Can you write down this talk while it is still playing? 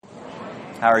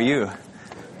How are you?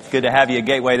 It's good to have you at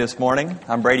Gateway this morning.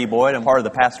 I'm Brady Boyd. I'm part of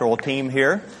the pastoral team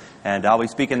here, and I'll be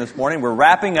speaking this morning. We're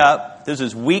wrapping up. This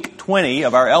is week 20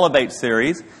 of our Elevate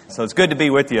series, so it's good to be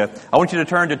with you. I want you to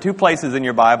turn to two places in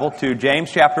your Bible, to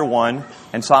James chapter 1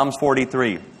 and Psalms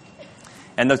 43.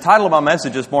 And the title of my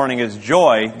message this morning is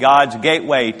Joy, God's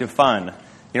Gateway to Fun.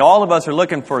 You know, all of us are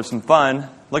looking for some fun,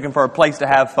 looking for a place to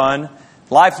have fun.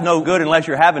 Life's no good unless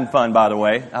you're having fun, by the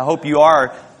way. I hope you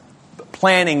are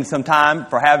planning some time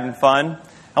for having fun.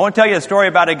 I want to tell you a story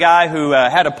about a guy who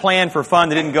had a plan for fun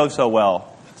that didn't go so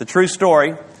well. It's a true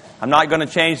story. I'm not going to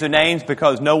change the names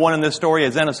because no one in this story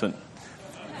is innocent.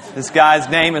 This guy's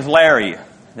name is Larry.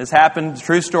 This happened,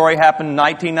 true story, happened in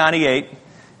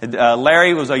 1998.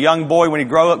 Larry was a young boy. When he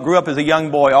grew up as a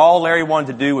young boy, all Larry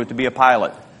wanted to do was to be a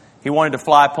pilot. He wanted to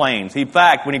fly planes. In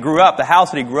fact, when he grew up, the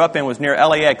house that he grew up in was near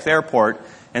LAX airport.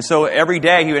 And so every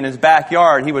day in his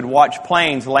backyard, he would watch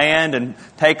planes land and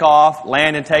take off,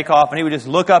 and he would just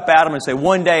look up at them and say,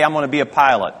 one day I'm going to be a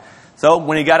pilot. So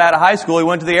when he got out of high school, he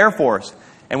went to the Air Force.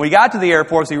 And when he got to the Air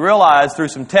Force, he realized through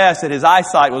some tests that his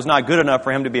eyesight was not good enough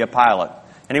for him to be a pilot.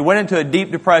 And he went into a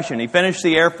deep depression. He finished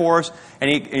the Air Force,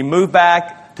 and he moved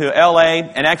back to L.A.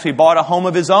 and actually bought a home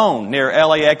of his own near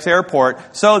LAX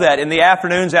airport so that in the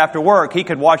afternoons after work, he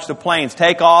could watch the planes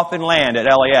take off and land at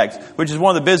LAX, which is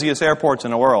one of the busiest airports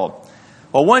in the world.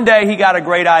 Well, one day he got a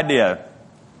great idea,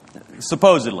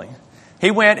 supposedly. He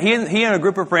and a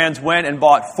group of friends went and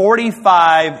bought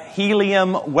 45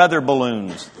 helium weather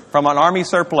balloons from an Army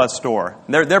surplus store.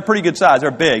 They're pretty good size.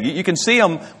 They're big. You can see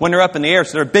them when they're up in the air,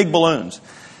 so they're big balloons.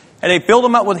 And they filled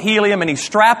them up with helium, and he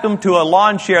strapped them to a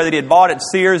lawn chair that he had bought at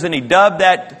Sears, and he dubbed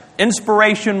that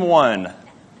Inspiration 1.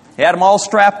 He had them all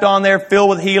strapped on there, filled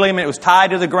with helium, and it was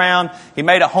tied to the ground. He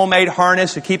made a homemade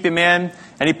harness to keep him in,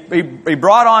 and he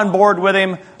brought on board with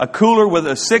him a cooler with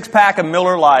a 6-pack of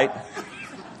Miller Lite,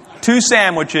 2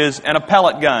 sandwiches, and a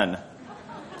pellet gun.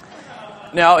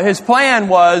 Now, his plan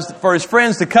was for his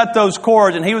friends to cut those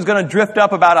cords, and he was going to drift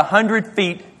up about 100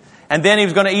 feet, and then he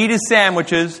was going to eat his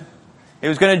sandwiches. He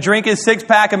was going to drink his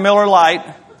 6-pack of Miller Lite.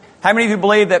 How many of you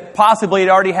believe that possibly he'd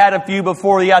already had a few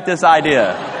before he got this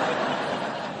idea?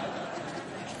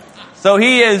 So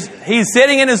he's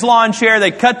sitting in his lawn chair.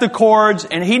 They cut the cords,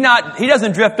 and he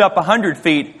doesn't drift up 100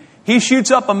 feet. He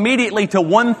shoots up immediately to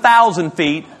 1,000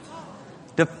 feet,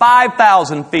 to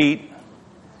 5,000 feet,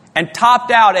 and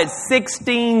topped out at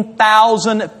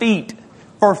 16,000 feet.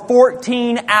 For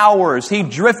 14 hours, he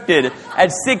drifted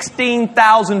at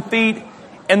 16,000 feet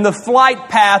in the flight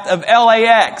path of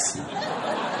LAX.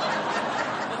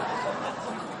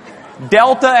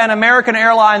 Delta and American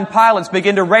Airlines pilots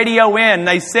began to radio in.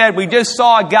 They said, we just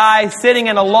saw a guy sitting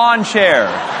in a lawn chair,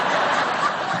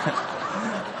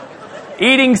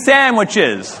 eating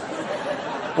sandwiches,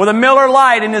 with a Miller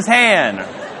Lite in his hand,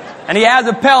 and he has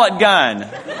a pellet gun.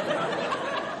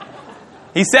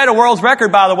 He set a world's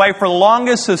record, by the way, for the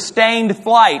longest sustained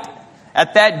flight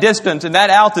at that distance and that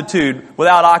altitude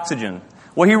without oxygen.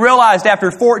 Well, he realized after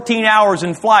 14 hours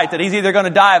in flight that he's either going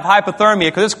to die of hypothermia,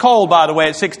 because it's cold, by the way,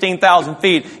 at 16,000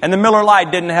 feet, and the Miller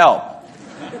Lite didn't help.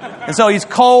 And so he's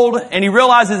cold, and he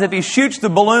realizes if he shoots the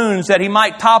balloons that he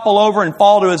might topple over and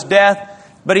fall to his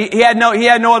death, but he had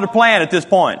no other plan at this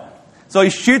point. So he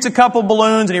shoots a couple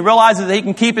balloons, and he realizes that he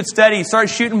can keep it steady. He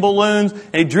starts shooting balloons,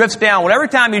 and he drifts down. Well, every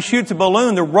time he shoots a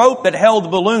balloon, the rope that held the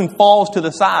balloon falls to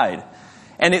the side,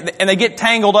 and they get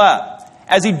tangled up.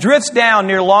 As he drifts down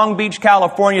near Long Beach,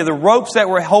 California, the ropes that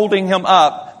were holding him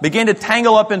up begin to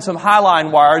tangle up in some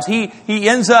highline wires. He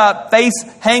ends up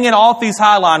hanging off these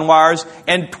highline wires,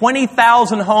 and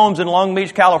 20,000 homes in Long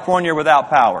Beach, California are without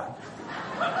power.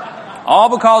 All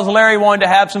because Larry wanted to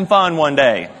have some fun one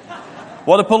day.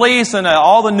 Well, the police and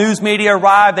all the news media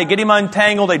arrive. They get him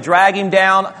untangled. They drag him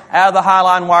down out of the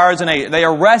highline wires, and they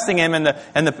arresting him. And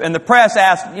the press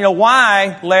asks,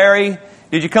 why, Larry,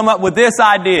 did you come up with this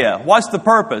idea? What's the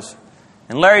purpose?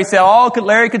 And Larry said, all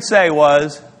Larry could say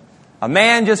was, a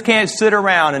man just can't sit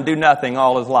around and do nothing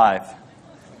all his life.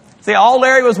 See, all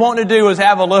Larry was wanting to do was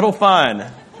have a little fun.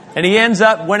 And he ends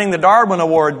up winning the Darwin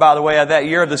Award, by the way, of that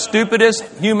year, of the stupidest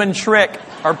human trick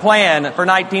or plan for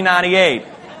 1998.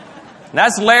 And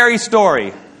that's Larry's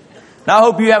story. Now, I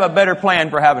hope you have a better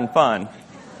plan for having fun,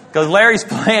 because Larry's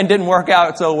plan didn't work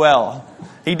out so well.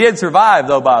 He did survive,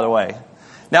 though, by the way.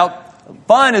 Now,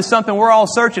 fun is something we're all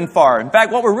searching for. In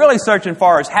fact, what we're really searching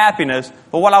for is happiness.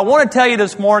 But what I want to tell you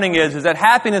this morning is that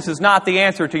happiness is not the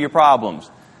answer to your problems.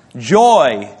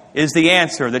 Joy is the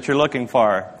answer that you're looking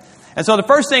for. And so the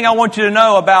first thing I want you to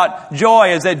know about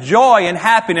joy is that joy and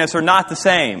happiness are not the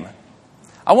same.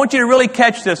 I want you to really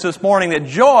catch this morning, that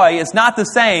joy is not the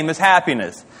same as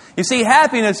happiness. You see,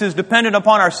 happiness is dependent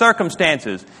upon our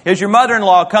circumstances. Is your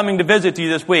mother-in-law coming to visit you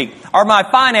this week? Are my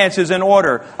finances in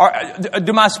order?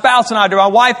 Do my spouse and I, do my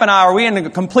wife and I, are we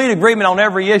in complete agreement on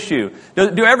every issue?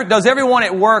 Does everyone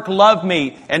at work love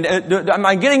me? And am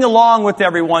I getting along with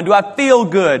everyone? Do I feel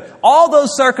good? All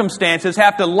those circumstances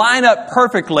have to line up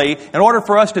perfectly in order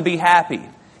for us to be happy.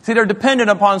 See, they're dependent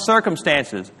upon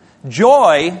circumstances.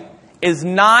 Joy is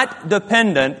not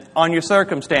dependent on your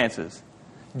circumstances.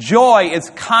 Joy is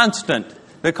constant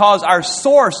because our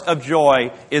source of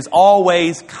joy is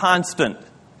always constant.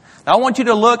 Now, I want you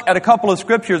to look at a couple of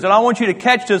scriptures, and I want you to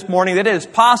catch this morning that it is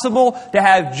possible to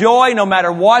have joy no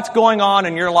matter what's going on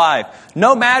in your life.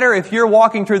 No matter if you're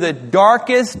walking through the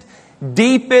darkest,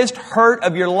 deepest hurt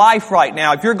of your life right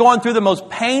now, if you're going through the most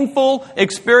painful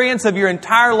experience of your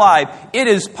entire life, it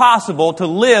is possible to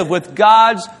live with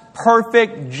God's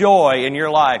perfect joy in your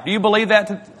life. Do you believe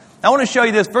that? I want to show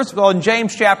you this. First of all, in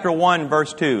James chapter 1,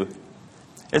 verse 2,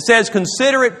 it says,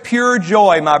 "Consider it pure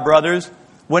joy, my brothers,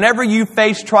 whenever you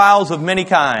face trials of many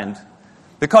kinds,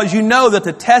 because you know that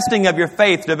the testing of your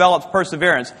faith develops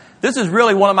perseverance." This is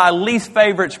really one of my least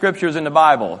favorite scriptures in the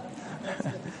Bible.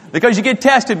 Because you get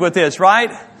tested with this,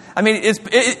 right? I mean,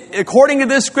 according to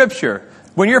this scripture,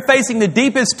 when you're facing the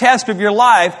deepest test of your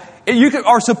life, you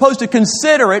are supposed to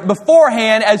consider it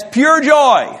beforehand as pure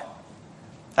joy.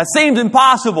 That seems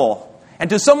impossible. And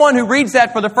to someone who reads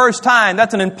that for the first time,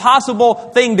 that's an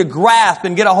impossible thing to grasp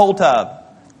and get a hold of.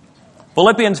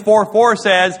 Philippians 4:4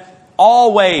 says,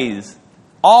 always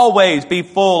be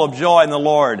full of joy in the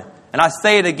Lord. And I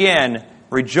say it again,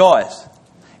 rejoice.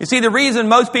 You see, the reason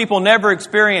most people never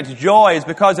experience joy is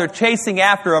because they're chasing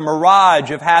after a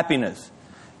mirage of happiness.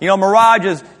 You know,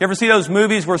 mirages, you ever see those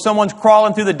movies where someone's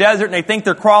crawling through the desert and they think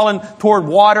they're crawling toward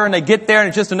water and they get there and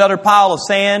it's just another pile of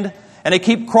sand? And they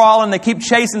keep crawling, they keep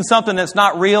chasing something that's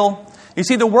not real. You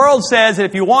see, the world says that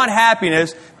if you want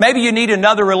happiness, maybe you need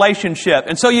another relationship.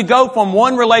 And so you go from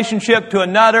one relationship to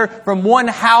another, from one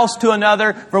house to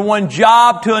another, from one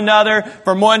job to another,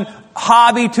 from one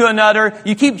hobby to another.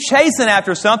 You keep chasing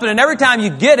after something, and every time you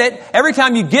get it, every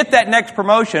time you get that next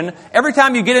promotion, every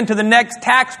time you get into the next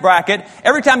tax bracket,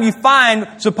 every time you find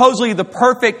supposedly the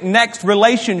perfect next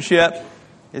relationship,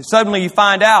 suddenly you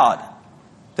find out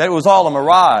that it was all a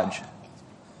mirage.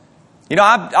 You know,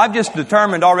 I've just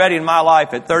determined already in my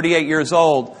life at 38 years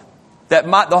old that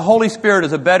the Holy Spirit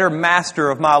is a better master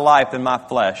of my life than my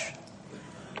flesh.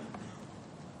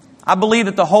 I believe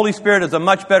that the Holy Spirit is a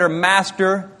much better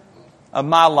master of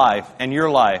my life and your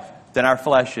life than our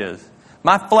flesh is.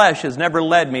 My flesh has never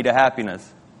led me to happiness.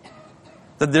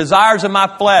 The desires of my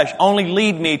flesh only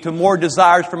lead me to more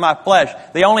desires for my flesh.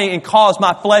 They only cause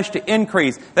my flesh to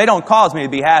increase. They don't cause me to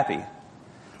be happy.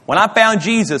 When I found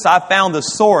Jesus, I found the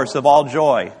source of all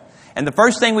joy. And the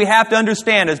first thing we have to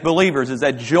understand as believers is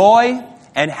that joy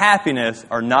and happiness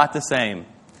are not the same. And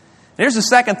here's the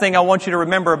second thing I want you to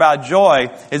remember about joy,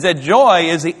 is that joy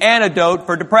is the antidote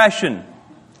for depression.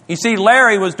 You see,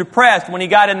 Larry was depressed when he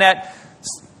got in that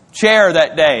chair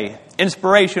that day,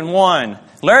 Inspiration 1.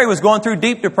 Larry was going through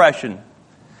deep depression.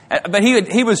 But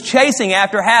he was chasing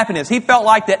after happiness. He felt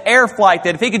like that air flight,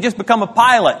 that if he could just become a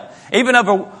pilot, even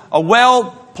of a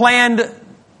well-planned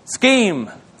scheme,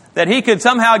 that he could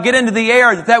somehow get into the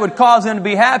air, that would cause him to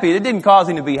be happy. It didn't cause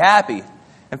him to be happy.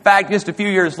 In fact, just a few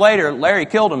years later, Larry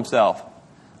killed himself.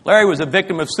 Larry was a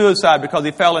victim of suicide because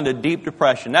he fell into deep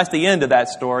depression. That's the end of that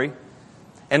story.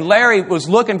 And Larry was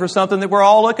looking for something that we're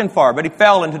all looking for, but he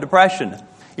fell into depression.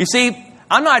 You see,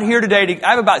 I'm not here today I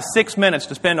have about 6 minutes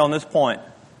to spend on this point.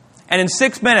 And in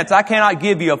 6 minutes, I cannot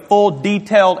give you a full,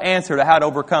 detailed answer to how to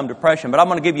overcome depression. But I'm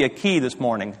going to give you a key this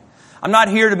morning. I'm not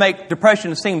here to make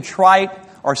depression seem trite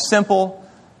or simple.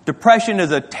 Depression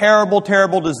is a terrible,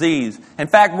 terrible disease. In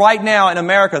fact, right now in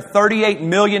America, 38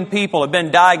 million people have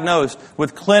been diagnosed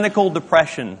with clinical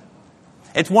depression.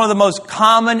 It's one of the most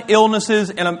common illnesses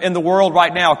in the world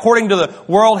right now. According to the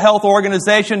World Health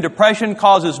Organization, depression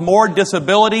causes more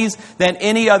disabilities than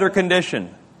any other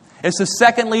condition. It's the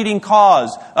second leading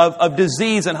cause of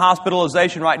disease and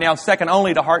hospitalization right now, second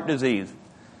only to heart disease.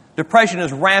 Depression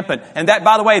is rampant. And that,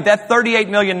 by the way, that 38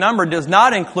 million number does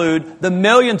not include the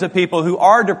millions of people who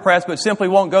are depressed but simply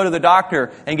won't go to the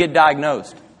doctor and get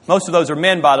diagnosed. Most of those are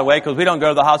men, by the way, because we don't go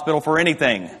to the hospital for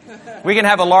anything. We can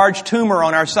have a large tumor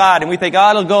on our side and we think,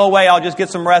 it'll go away, I'll just get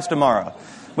some rest tomorrow.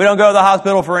 We don't go to the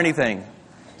hospital for anything.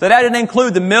 So that didn't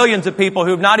include the millions of people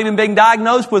who have not even been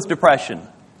diagnosed with depression.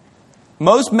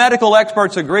 Most medical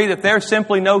experts agree that there's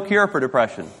simply no cure for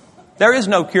depression. There is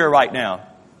no cure right now.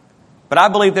 But I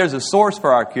believe there's a source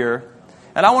for our cure.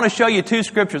 And I want to show you two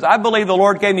scriptures. I believe the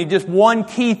Lord gave me just one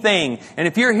key thing. And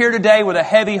if you're here today with a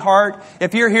heavy heart,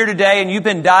 if you're here today and you've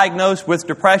been diagnosed with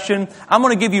depression, I'm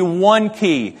going to give you one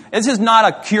key. This is not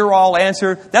a cure-all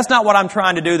answer. That's not what I'm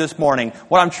trying to do this morning.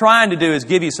 What I'm trying to do is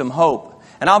give you some hope.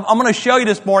 And I'm going to show you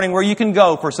this morning where you can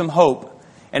go for some hope.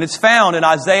 And it's found in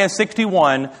Isaiah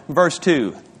 61, verse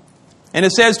 2. And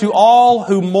it says, "To all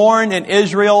who mourn in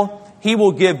Israel, He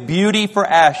will give beauty for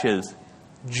ashes,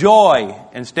 joy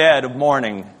instead of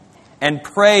mourning, and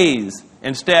praise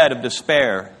instead of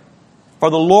despair.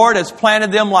 For the Lord has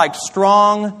planted them like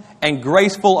strong and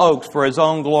graceful oaks for His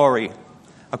own glory."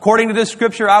 According to this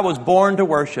scripture, I was born to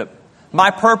worship.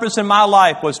 My purpose in my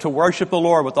life was to worship the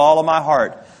Lord with all of my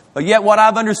heart. But yet what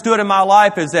I've understood in my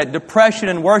life is that depression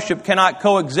and worship cannot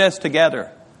coexist together.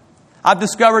 I've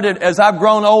discovered it as I've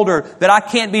grown older that I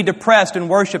can't be depressed and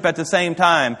worship at the same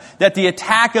time. That the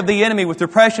attack of the enemy with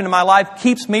depression in my life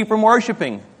keeps me from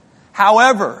worshiping.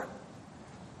 However,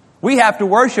 we have to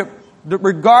worship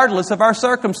regardless of our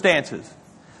circumstances.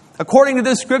 According to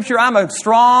this scripture, I'm a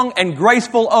strong and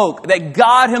graceful oak that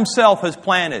God Himself has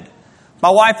planted. My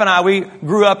wife and I, we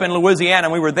grew up in Louisiana,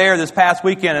 and we were there this past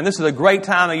weekend, and this is a great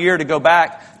time of year to go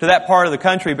back to that part of the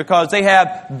country because they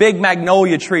have big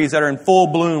magnolia trees that are in full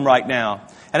bloom right now.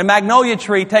 And a magnolia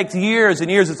tree takes years and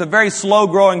years. It's a very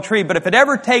slow-growing tree, but if it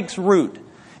ever takes root,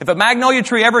 if a magnolia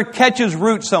tree ever catches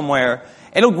root somewhere,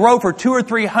 it'll grow for 200 or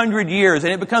 300 years,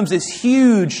 and it becomes this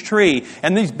huge tree.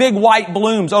 And these big white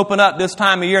blooms open up this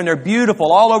time of year, and they're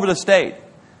beautiful all over the state.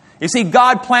 You see,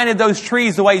 God planted those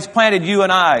trees the way He's planted you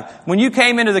and I. When you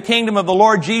came into the kingdom of the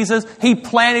Lord Jesus, He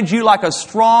planted you like a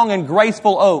strong and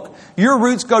graceful oak. Your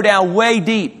roots go down way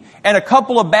deep. And a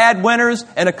couple of bad winters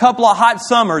and a couple of hot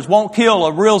summers won't kill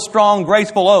a real strong,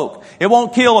 graceful oak. It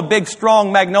won't kill a big,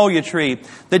 strong magnolia tree.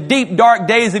 The deep, dark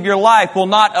days of your life will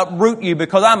not uproot you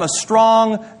because I'm a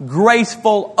strong,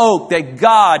 graceful oak that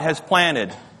God has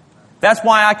planted. That's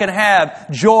why I can have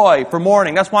joy for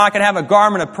mourning. That's why I can have a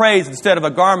garment of praise instead of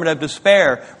a garment of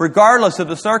despair, regardless of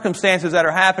the circumstances that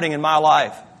are happening in my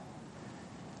life.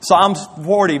 Psalms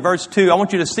 40, verse 2. I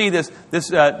want you to see this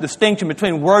distinction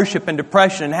between worship and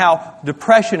depression and how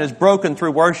depression is broken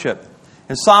through worship.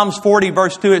 In Psalms 40,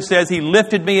 verse 2, it says, "He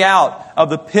lifted me out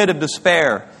of the pit of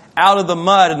despair, out of the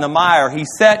mud and the mire. He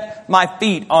set my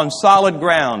feet on solid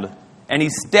ground, and He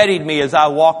steadied me as I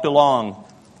walked along.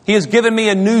 He has given me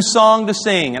a new song to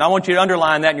sing." And I want you to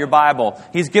underline that in your Bible.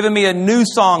 He's given me a new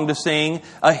song to sing,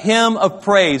 a hymn of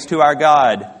praise to our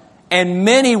God. "And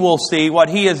many will see what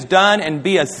He has done and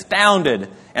be astounded,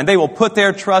 and they will put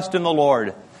their trust in the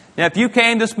Lord." Now, if you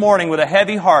came this morning with a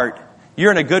heavy heart,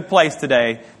 you're in a good place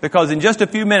today, because in just a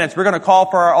few minutes, we're going to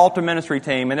call for our altar ministry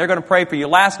team, and they're going to pray for you.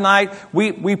 Last night,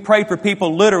 we prayed for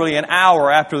people literally an hour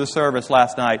after the service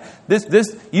last night.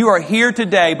 You are here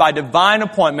today by divine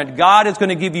appointment. God is going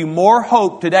to give you more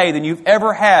hope today than you've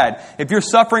ever had. If you're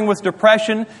suffering with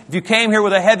depression, if you came here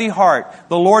with a heavy heart,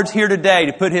 the Lord's here today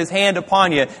to put His hand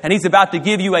upon you, and He's about to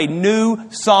give you a new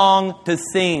song to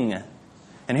sing.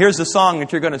 And here's the song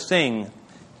that you're going to sing.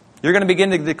 You're going to begin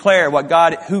to declare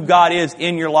who God is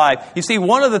in your life. You see,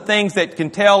 one of the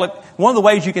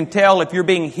ways you can tell if you're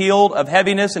being healed of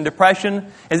heaviness and depression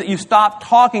is that you stop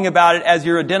talking about it as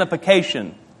your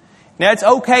identification. Now, it's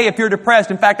okay if you're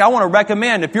depressed. In fact, I want to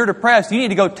recommend if you're depressed, you need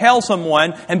to go tell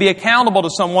someone and be accountable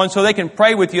to someone so they can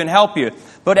pray with you and help you.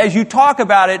 But as you talk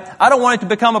about it, I don't want it to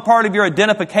become a part of your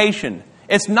identification.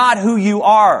 It's not who you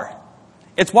are.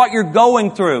 It's what you're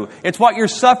going through. It's what you're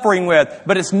suffering with,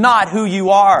 but it's not who you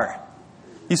are.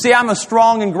 You see, I'm a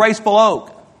strong and graceful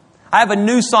oak. I have a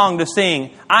new song to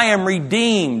sing. I am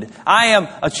redeemed. I am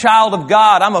a child of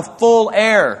God. I'm a full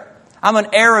heir. I'm an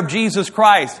heir of Jesus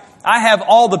Christ. I have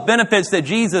all the benefits that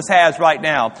Jesus has right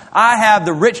now. I have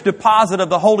the rich deposit of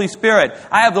the Holy Spirit.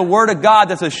 I have the Word of God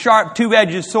that's a sharp,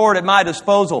 two-edged sword at my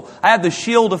disposal. I have the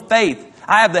shield of faith.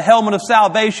 I have the helmet of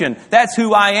salvation. That's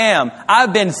who I am.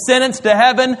 I've been sentenced to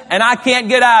heaven, and I can't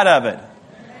get out of it.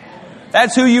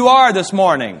 That's who you are this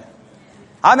morning.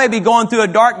 I may be going through a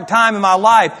dark time in my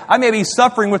life. I may be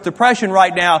suffering with depression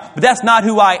right now, but that's not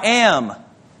who I am.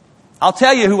 I'll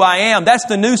tell you who I am. That's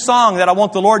the new song that I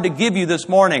want the Lord to give you this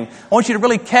morning. I want you to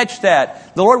really catch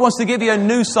that. The Lord wants to give you a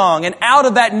new song. And out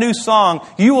of that new song,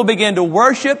 you will begin to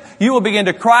worship. You will begin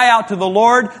to cry out to the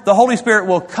Lord. The Holy Spirit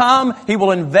will come. He will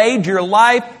invade your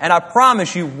life. And I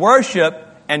promise you, worship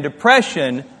and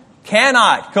depression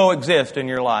cannot coexist in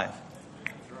your life.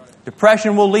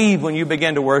 Depression will leave when you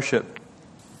begin to worship.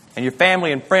 And your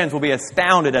family and friends will be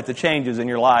astounded at the changes in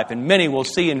your life. And many will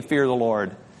see and fear the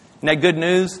Lord. Isn't that good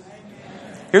news?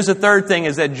 Here's the third thing,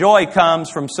 is that joy comes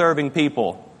from serving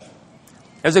people.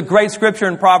 There's a great scripture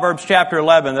in Proverbs chapter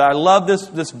 11 that I love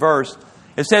this verse.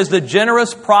 It says, "The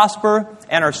generous prosper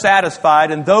and are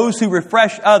satisfied, and those who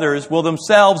refresh others will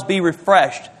themselves be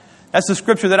refreshed." That's the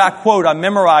scripture that I quote. I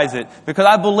memorize it because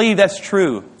I believe that's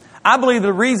true. I believe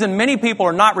the reason many people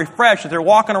are not refreshed, that they're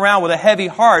walking around with a heavy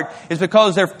heart, is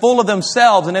because they're full of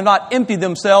themselves and they've not emptied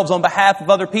themselves on behalf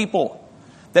of other people.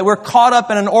 That we're caught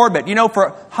up in an orbit. You know,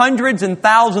 for hundreds and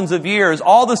thousands of years,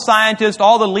 all the scientists,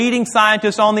 all the leading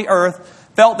scientists on the earth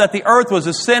felt that the earth was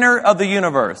the center of the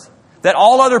universe. That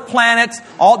all other planets,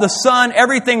 all the sun,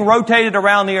 everything rotated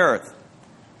around the earth.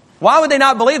 Why would they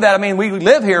not believe that? I mean, we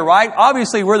live here, right?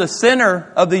 Obviously, we're the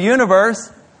center of the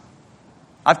universe.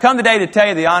 I've come today to tell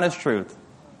you the honest truth.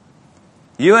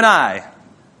 You and I,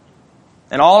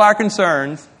 and all our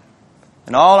concerns,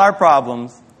 and all our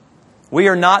problems, we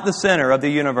are not the center of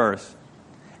the universe.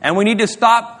 And we need to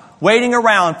stop waiting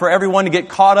around for everyone to get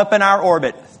caught up in our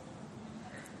orbit.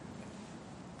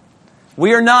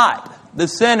 We are not the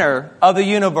center of the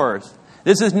universe.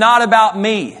 This is not about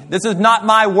me. This is not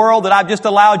my world that I've just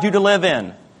allowed you to live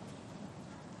in.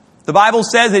 The Bible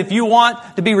says that if you want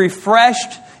to be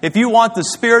refreshed, if you want the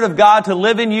Spirit of God to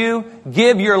live in you,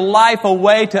 give your life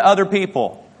away to other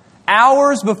people.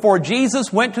 Hours before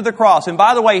Jesus went to the cross. And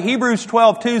by the way, Hebrews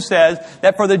 12:2 says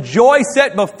that for the joy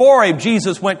set before Him,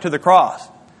 Jesus went to the cross.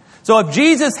 So if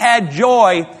Jesus had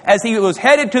joy as He was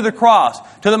headed to the cross,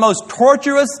 to the most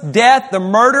torturous death, the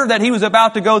murder that He was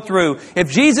about to go through,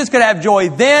 if Jesus could have joy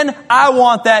then, I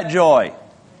want that joy.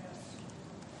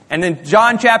 And in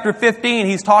John chapter 15,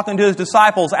 He's talking to His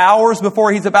disciples hours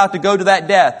before He's about to go to that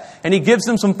death. And He gives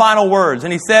them some final words.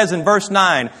 And He says in verse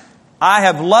 9, "I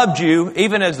have loved you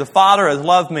even as the Father has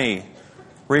loved me.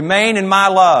 Remain in my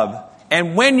love.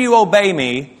 And when you obey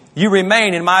me, you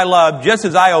remain in my love just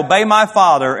as I obey my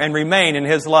Father and remain in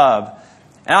His love.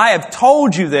 And I have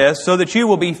told you this so that you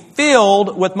will be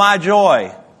filled with my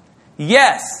joy.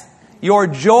 Yes, your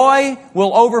joy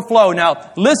will overflow." Now,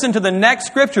 listen to the next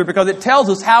scripture because it tells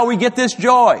us how we get this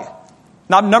joy.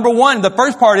 Now, number one, the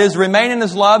first part is remain in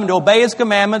His love and to obey His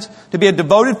commandments, to be a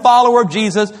devoted follower of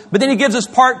Jesus. But then He gives us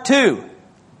part two.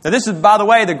 Now, this is, by the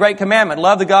way, the great commandment.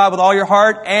 Love the God with all your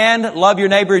heart and love your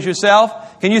neighbor as yourself.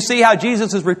 Can you see how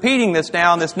Jesus is repeating this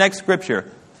now in this next scripture?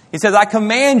 He says, "I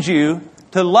command you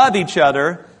to love each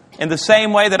other in the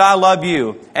same way that I love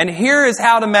you." And here is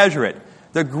how to measure it.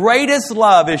 The greatest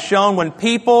love is shown when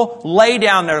people lay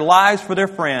down their lives for their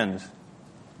friends.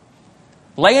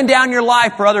 Laying down your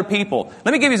life for other people.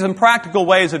 Let me give you some practical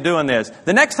ways of doing this.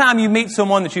 The next time you meet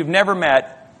someone that you've never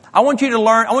met, I want you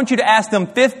to ask them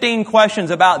 15 questions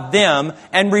about them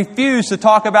and refuse to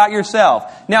talk about yourself.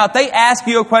 Now, if they ask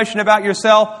you a question about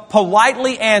yourself,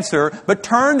 politely answer, but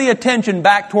turn the attention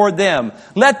back toward them.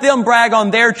 Let them brag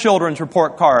on their children's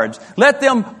report cards. Let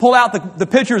them pull out the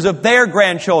pictures of their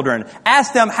grandchildren.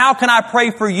 Ask them, how can I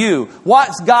pray for you?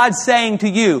 What's God saying to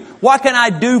you? What can I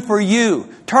do for you?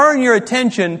 Turn your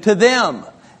attention to them.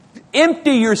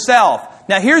 Empty yourself.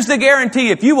 Now, here's the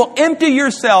guarantee. If you will empty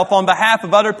yourself on behalf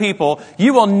of other people,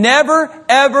 you will never,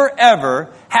 ever, ever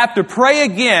have to pray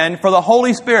again for the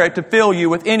Holy Spirit to fill you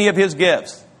with any of His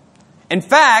gifts. In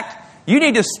fact, you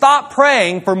need to stop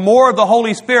praying for more of the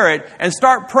Holy Spirit and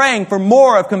start praying for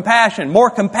more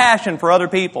compassion for other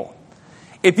people.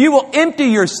 If you will empty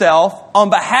yourself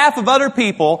on behalf of other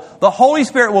people, the Holy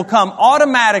Spirit will come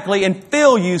automatically and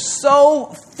fill you so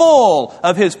full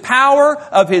of His power,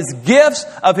 of His gifts,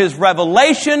 of His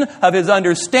revelation, of His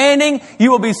understanding. You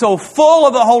will be so full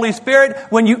of the Holy Spirit,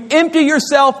 when you empty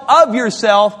yourself of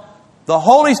yourself, the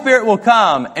Holy Spirit will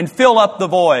come and fill up the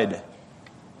void.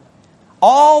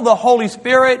 All the Holy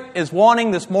Spirit is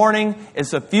wanting this morning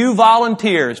is a few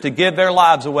volunteers to give their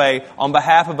lives away on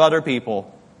behalf of other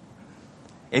people.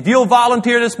 If you'll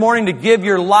volunteer this morning to give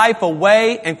your life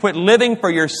away and quit living for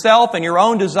yourself and your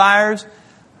own desires,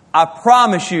 I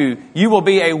promise you, you will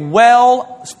be a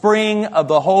wellspring of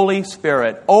the Holy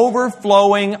Spirit,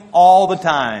 overflowing all the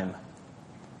time.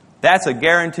 That's a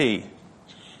guarantee.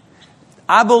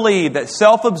 I believe that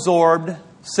self-absorbed,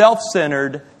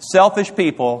 self-centered, selfish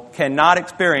people cannot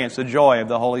experience the joy of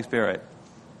the Holy Spirit.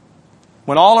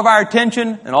 When all of our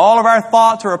attention and all of our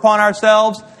thoughts are upon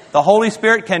ourselves, the Holy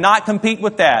Spirit cannot compete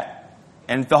with that.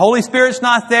 And if the Holy Spirit's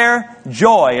not there,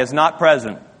 joy is not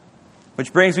present.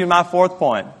 Which brings me to my fourth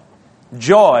point.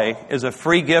 Joy is a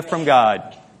free gift from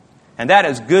God. And that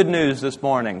is good news this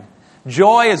morning.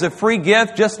 Joy is a free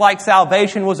gift, just like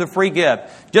salvation was a free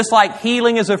gift. Just like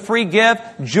healing is a free gift,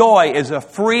 joy is a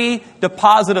free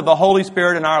deposit of the Holy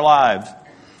Spirit in our lives.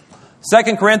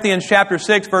 2 Corinthians chapter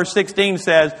 6, verse 16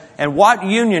 says, "And what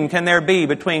union can there be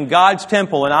between God's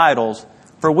temple and idols?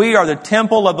 For we are the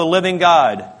temple of the living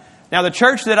God. Now, the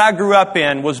church that I grew up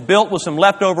in was built with some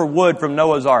leftover wood from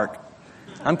Noah's Ark.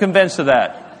 I'm convinced of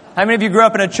that. How many of you grew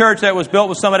up in a church that was built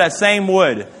with some of that same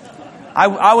wood?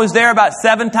 I was there about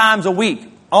 7 times a week.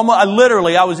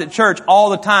 I was at church all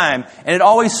the time, and it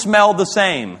always smelled the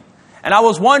same. And I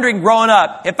was wondering growing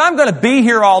up, if I'm going to be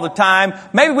here all the time,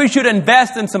 maybe we should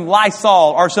invest in some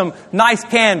Lysol or some nice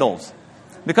candles.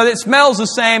 Because it smells the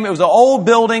same. It was an old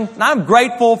building, and I'm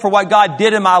grateful for what God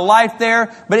did in my life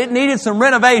there, but it needed some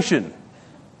renovation.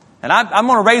 And I'm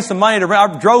going to raise some money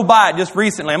I drove by it just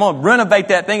recently. I'm going to renovate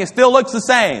that thing. It still looks the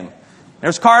same.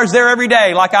 There's cars there every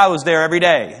day like I was there every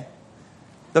day.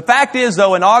 The fact is,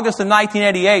 though, in August of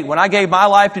 1988, when I gave my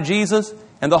life to Jesus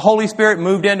and the Holy Spirit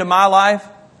moved into my life,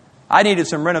 I needed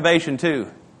some renovation too.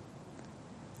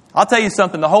 I'll tell you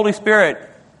something. The Holy Spirit,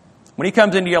 when He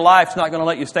comes into your life, is not going to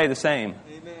let you stay the same.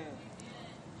 Amen.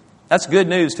 That's good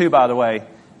news too, by the way.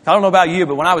 I don't know about you,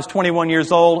 but when I was 21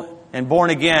 years old and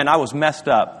born again, I was messed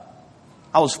up.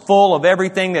 I was full of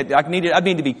everything that I needed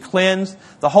to be cleansed.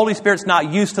 The Holy Spirit's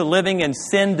not used to living in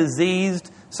sin-diseased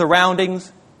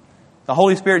surroundings. The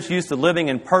Holy Spirit's used to living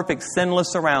in perfect,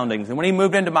 sinless surroundings. And when He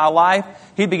moved into my life,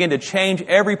 He began to change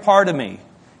every part of me.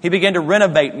 He began to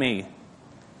renovate me.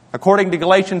 According to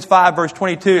Galatians 5, verse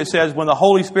 22, it says, when the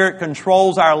Holy Spirit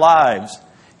controls our lives,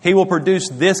 He will produce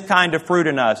this kind of fruit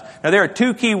in us. Now, there are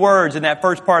 2 key words in that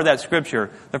first part of that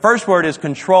scripture. The first word is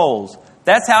controls.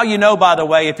 That's how you know, by the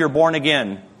way, if you're born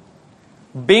again.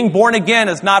 Being born again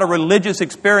is not a religious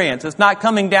experience. It's not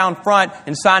coming down front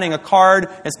and signing a card.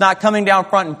 It's not coming down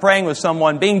front and praying with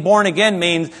someone. Being born again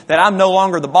means that I'm no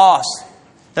longer the boss.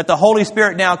 That the Holy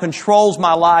Spirit now controls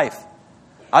my life.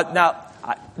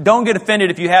 Don't get offended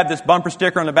if you have this bumper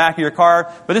sticker on the back of your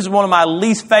car, but this is one of my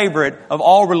least favorite of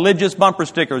all religious bumper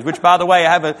stickers, which, by the way,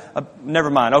 I have never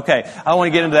mind. Okay, I don't want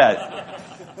to get into that.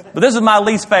 But this is my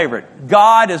least favorite.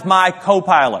 God is my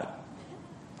co-pilot.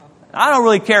 I don't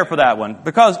really care for that one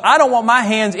because I don't want my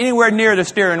hands anywhere near the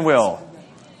steering wheel.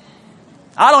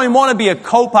 I don't even want to be a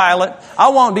co-pilot. I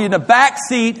want to be in the back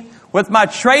seat with my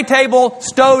tray table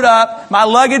stowed up, my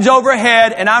luggage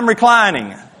overhead, and I'm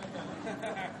reclining.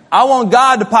 I want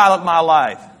God to pilot my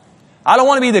life. I don't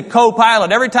want to be the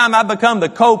co-pilot. Every time I become the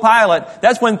co-pilot,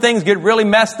 that's when things get really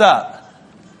messed up.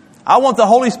 I want the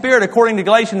Holy Spirit, according to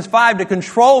Galatians 5, to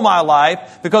control my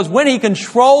life, because when He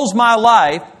controls my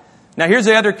life, now here's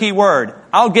the other key word,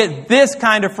 I'll get this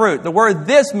kind of fruit. The word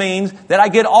this means that I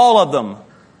get all of them.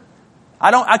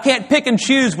 I can't pick and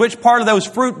choose which part of those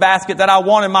fruit basket that I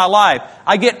want in my life.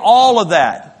 I get all of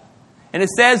that. And it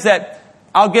says that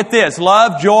I'll get this: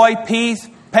 love, joy, peace,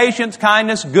 patience,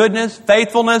 kindness, goodness,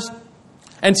 faithfulness,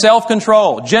 and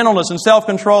self-control. Gentleness and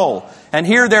self-control. And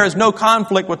here there is no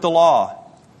conflict with the law.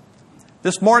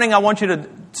 This morning I want you to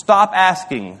stop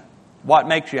asking, what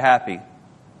makes you happy?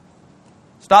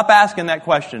 Stop asking that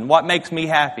question, what makes me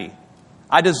happy?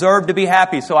 I deserve to be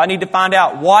happy, so I need to find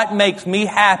out what makes me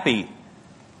happy.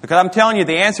 Because I'm telling you,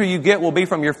 the answer you get will be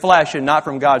from your flesh and not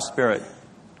from God's Spirit.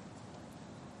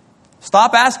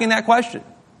 Stop asking that question.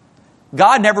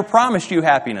 God never promised you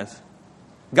happiness.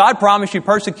 God promised you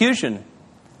persecution.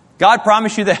 God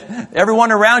promised you that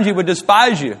everyone around you would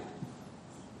despise you.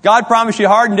 God promised you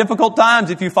hard and difficult times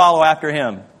if you follow after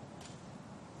Him.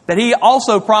 That He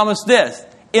also promised this: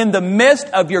 in the midst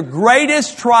of your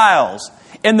greatest trials,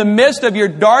 in the midst of your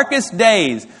darkest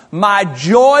days, my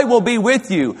joy will be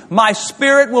with you. My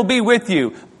Spirit will be with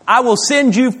you. I will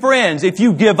send you friends. If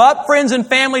you give up friends and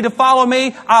family to follow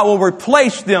me, I will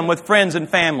replace them with friends and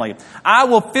family. I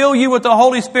will fill you with the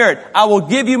Holy Spirit. I will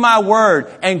give you my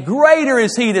word. And greater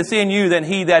is He that's in you than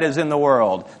he that is in the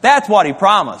world. That's what He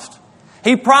promised.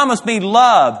 He promised me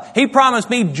love. He promised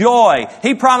me joy.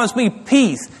 He promised me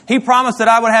peace. He promised that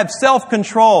I would have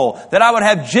self-control, that I would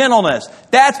have gentleness.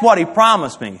 That's what He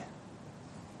promised me.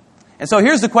 And so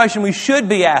here's the question we should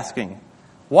be asking.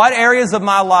 What areas of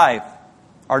my life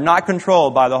are not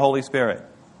controlled by the Holy Spirit?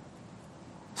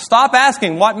 Stop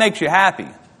asking what makes you happy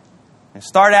and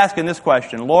start asking this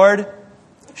question: Lord,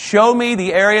 show me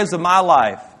the areas of my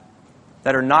life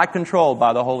that are not controlled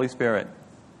by the Holy Spirit.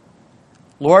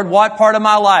 Lord, what part of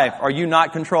my life are you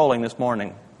not controlling this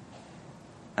morning?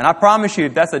 And I promise you,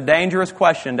 that's a dangerous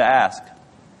question to ask.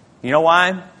 You know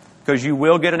why? Because you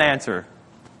will get an answer.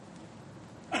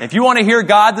 If you want to hear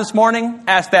God this morning,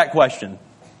 ask that question.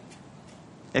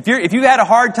 If you've had a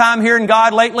hard time hearing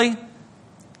God lately,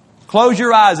 close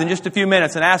your eyes in just a few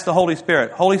minutes and ask the Holy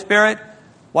Spirit, Holy Spirit,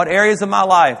 what areas of my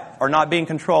life are not being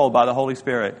controlled by the Holy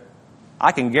Spirit?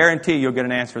 I can guarantee you'll get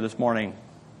an answer this morning.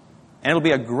 And it'll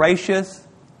be a gracious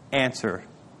answer,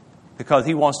 because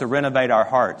He wants to renovate our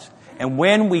hearts. And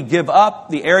when we give up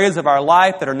the areas of our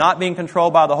life that are not being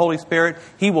controlled by the Holy Spirit,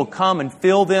 He will come and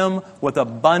fill them with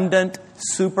abundant,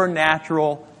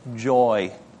 supernatural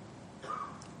joy.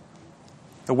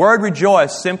 The word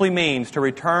rejoice simply means to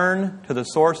return to the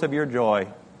source of your joy.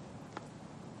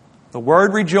 The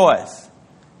word rejoice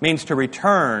means to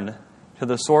return to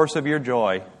the source of your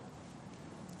joy.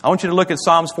 I want you to look at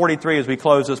Psalms 43 as we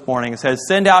close this morning. It says,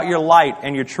 "Send out your light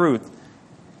and your truth,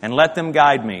 and let them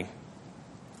guide me.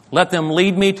 Let them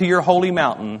lead me to your holy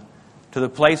mountain, to the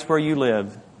place where you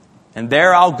live. And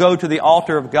there I'll go to the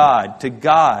altar of God, to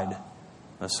God,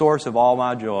 the source of all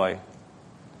my joy."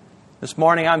 This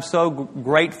morning, I'm so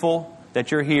grateful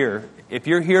that you're here. If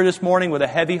you're here this morning with a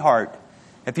heavy heart,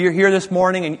 if you're here this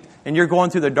morning and you're going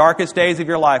through the darkest days of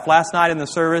your life, last night in the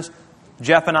service,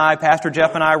 Pastor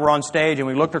Jeff and I were on stage and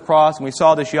we looked across and we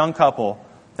saw this young couple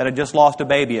that had just lost a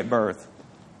baby at birth.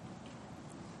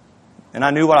 And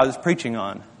I knew what I was preaching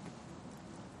on.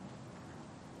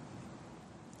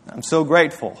 I'm so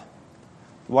grateful.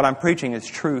 What I'm preaching is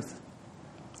truth.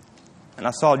 And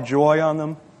I saw joy on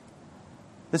them.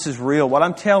 This is real. What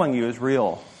I'm telling you is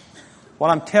real. What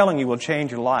I'm telling you will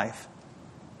change your life.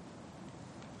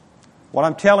 What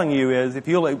I'm telling you is, if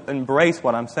you'll embrace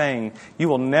what I'm saying, you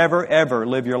will never, ever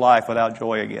live your life without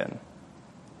joy again.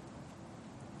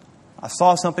 I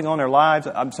saw something on their lives.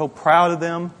 I'm so proud of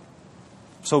them.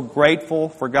 So grateful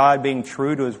for God being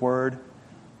true to His Word.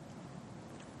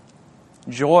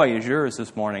 Joy is yours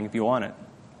this morning if you want it.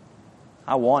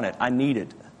 I want it. I need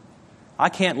it. I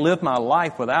can't live my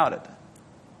life without it.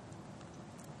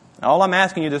 All I'm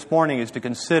asking you this morning is to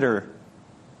consider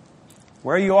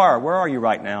where you are. Where are you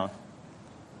right now?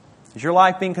 Is your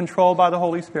life being controlled by the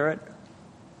Holy Spirit?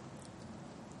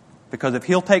 Because if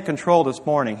He'll take control this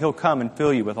morning, He'll come and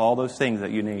fill you with all those things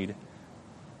that you need.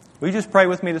 Will you just pray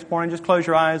with me this morning? Just close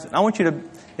your eyes. And I want you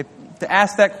to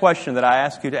ask that question that I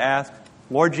asked you to ask.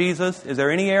 Lord Jesus, is there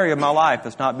any area of my life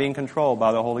that's not being controlled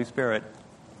by the Holy Spirit?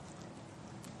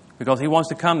 Because He wants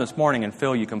to come this morning and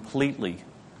fill you completely.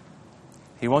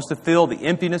 He wants to fill the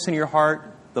emptiness in your heart,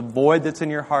 the void that's in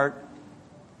your heart.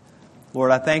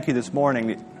 Lord, I thank you this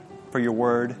morning for your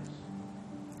word.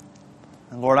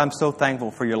 And Lord, I'm so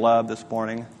thankful for your love this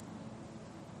morning.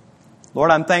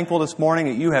 Lord, I'm thankful this morning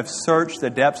that you have searched the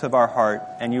depths of our heart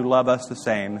and you love us the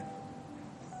same.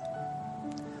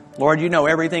 Lord, you know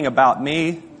everything about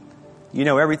me. You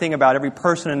know everything about every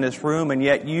person in this room, and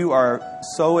yet you are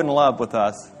so in love with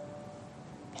us.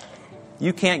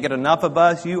 You can't get enough of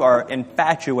us. You are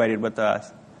infatuated with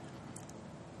us,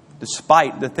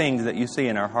 despite the things that you see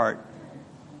in our heart.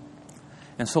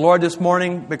 And so, Lord, this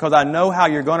morning, because I know how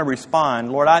you're going to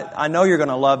respond, Lord, I know you're going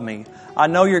to love me. I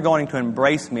know you're going to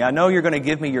embrace me. I know you're going to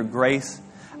give me your grace.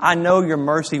 I know your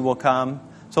mercy will come.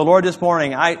 So, Lord, this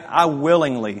morning, I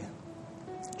willingly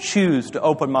choose to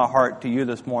open my heart to you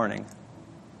this morning.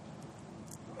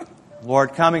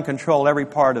 Lord, come and control every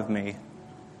part of me.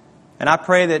 And I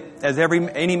pray that as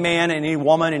any man, any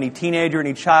woman, any teenager,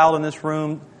 any child in this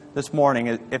room this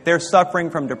morning, if they're suffering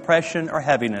from depression or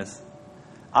heaviness,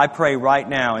 I pray right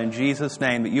now in Jesus'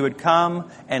 name that you would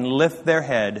come and lift their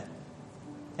head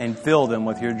and fill them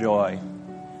with your joy.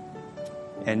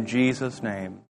 In Jesus' name.